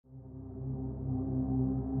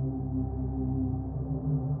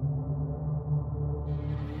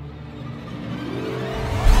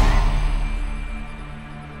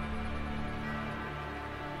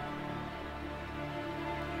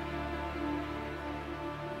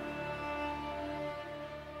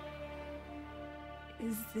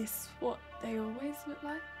Is this what they always look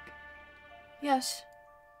like? Yes.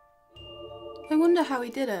 I wonder how he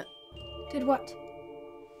did it. Did what?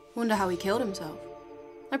 Wonder how he killed himself.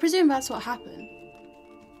 I presume that's what happened.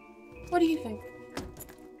 What do you think?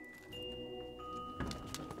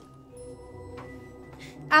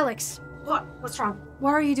 Alex! What? What's wrong?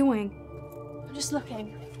 What are you doing? I'm just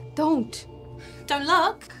looking. Don't. Don't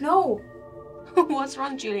look! No. What's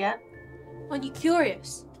wrong, Juliet? Aren't you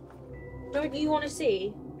curious? Don't you want to see?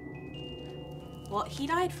 What he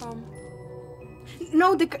died from?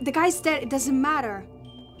 No, the guy's dead. It doesn't matter.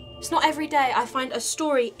 It's not every day I find a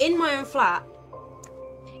story in my own flat.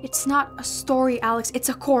 It's not a story, Alex. It's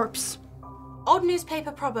a corpse. Old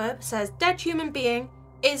newspaper proverb says dead human being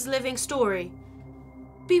is living story.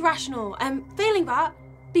 Be rational, and failing that,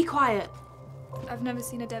 be quiet. I've never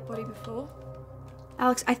seen a dead body before.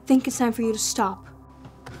 Alex, I think it's time for you to stop.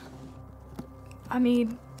 I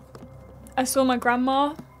mean, I saw my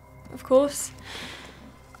grandma, of course.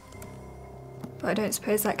 But I don't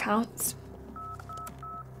suppose that counts.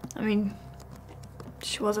 I mean,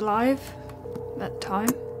 she was alive at the time.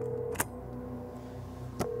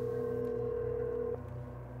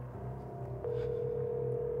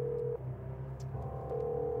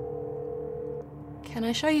 Can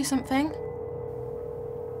I show you something?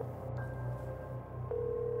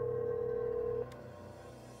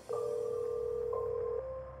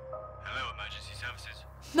 Hello, emergency services.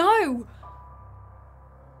 No!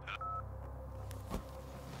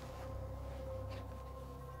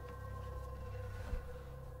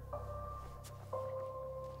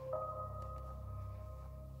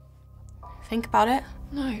 Think about it.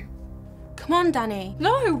 No. Come on, Danny.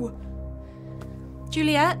 No!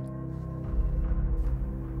 Juliet?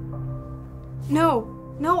 No.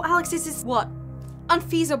 No, Alex, this is What?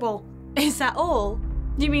 unfeasible. Is that all?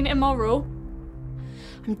 You mean immoral?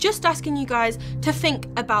 I'm just asking you guys to think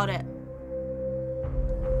about it.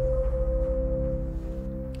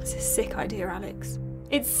 It's a sick idea, Alex.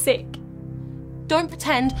 It's sick. Don't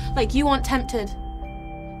pretend like you aren't tempted.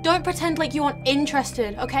 Don't pretend like you aren't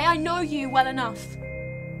interested, okay? I know you well enough.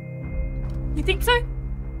 You think so?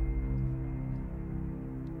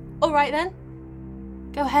 All right then.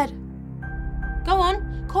 Go ahead. Go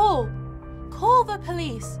on, call. Call the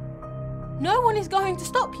police. No one is going to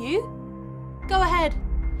stop you. Go ahead.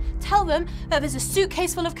 Tell them that there's a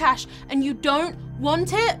suitcase full of cash and you don't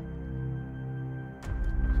want it.